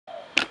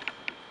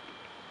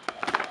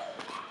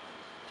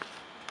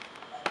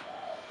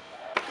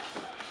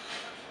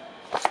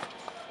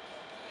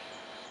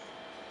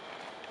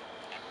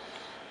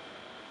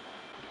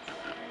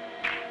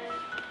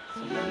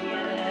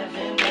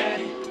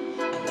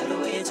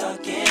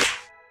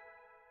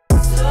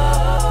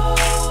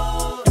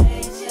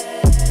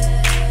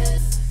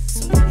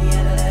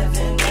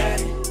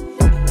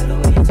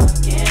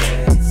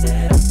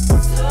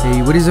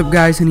What is up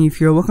guys, Hanif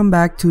here. Welcome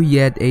back to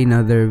yet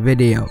another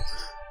video.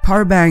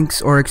 Power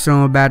banks or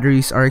external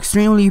batteries are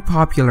extremely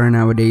popular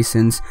nowadays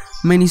since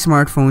many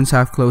smartphones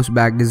have closed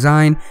back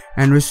design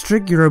and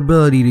restrict your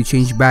ability to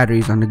change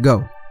batteries on the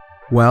go.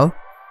 Well,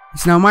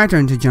 it's now my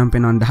turn to jump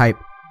in on the hype,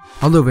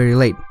 although very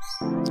late.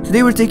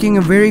 Today we're taking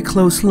a very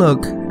close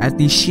look at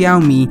the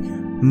Xiaomi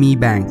Mi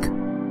bank.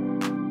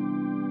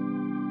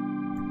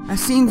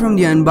 As seen from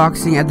the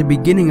unboxing at the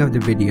beginning of the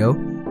video,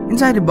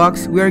 inside the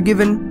box we are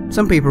given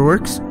some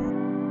paperwork,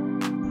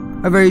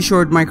 a very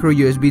short micro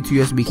USB to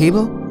USB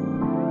cable,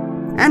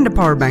 and the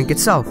power bank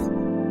itself.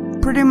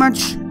 Pretty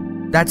much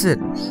that's it,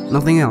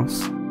 nothing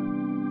else.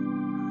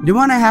 The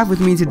one I have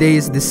with me today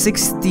is the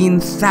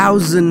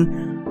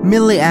 16,000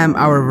 milliamp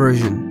hour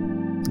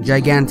version.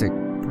 Gigantic,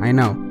 I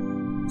know.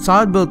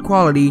 Solid build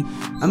quality,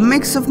 a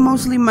mix of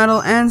mostly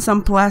metal and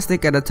some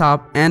plastic at the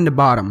top and the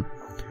bottom.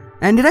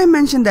 And did I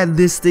mention that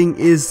this thing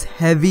is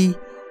heavy?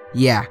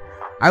 Yeah,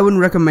 I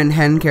wouldn't recommend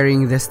hand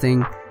carrying this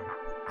thing.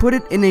 Put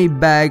it in a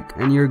bag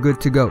and you're good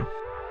to go.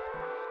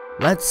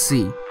 Let's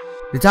see.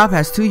 The top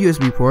has two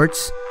USB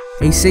ports,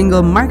 a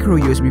single micro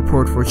USB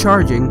port for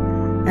charging,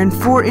 and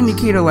 4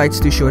 indicator lights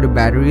to show the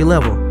battery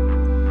level.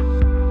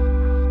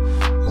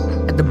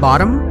 At the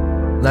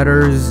bottom,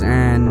 letters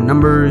and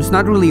numbers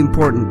not really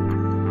important,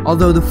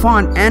 although the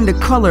font and the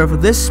color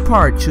of this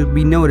part should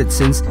be noted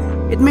since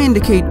it may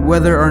indicate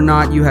whether or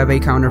not you have a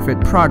counterfeit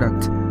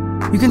product.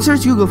 You can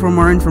search Google for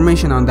more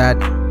information on that,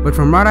 but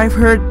from what I've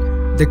heard,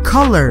 the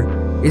color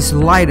is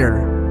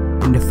lighter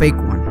than the fake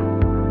one.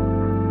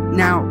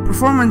 Now,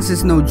 performance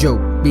is no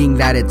joke, being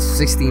that it's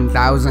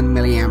 16,000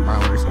 milliamp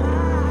hours.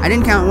 I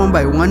didn't count one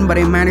by one, but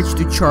I managed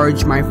to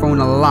charge my phone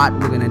a lot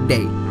within a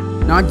day,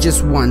 not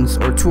just once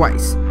or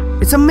twice.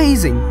 It's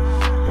amazing.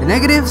 The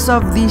negatives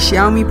of the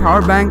Xiaomi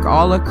power bank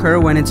all occur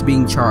when it's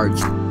being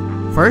charged.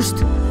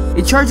 First,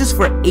 it charges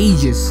for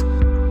ages.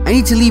 I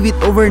need to leave it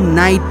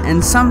overnight,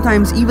 and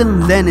sometimes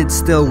even then it's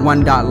still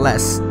 1 dot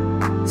less.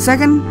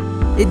 Second,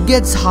 it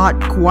gets hot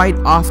quite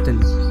often,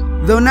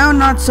 though now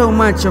not so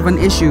much of an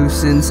issue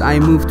since I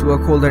moved to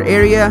a colder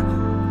area,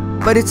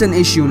 but it's an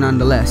issue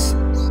nonetheless.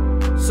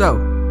 So,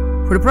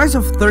 for the price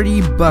of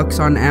 30 bucks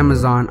on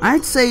Amazon,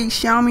 I'd say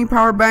Xiaomi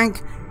power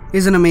bank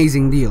is an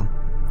amazing deal.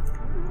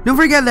 Don't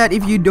forget that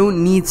if you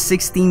don't need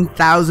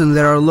 16,000,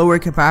 there are lower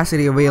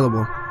capacity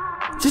available.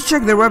 Just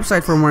check their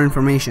website for more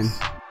information.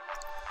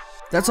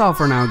 That's all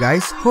for now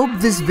guys, hope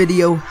this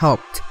video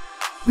helped.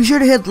 Be sure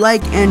to hit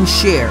like and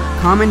share,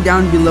 comment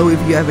down below if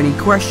you have any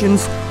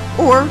questions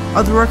or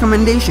other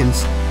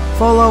recommendations.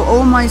 Follow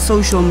all my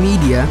social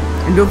media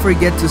and don't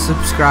forget to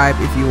subscribe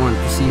if you want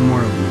to see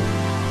more of me.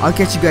 I'll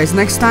catch you guys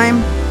next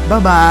time, bye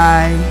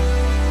bye.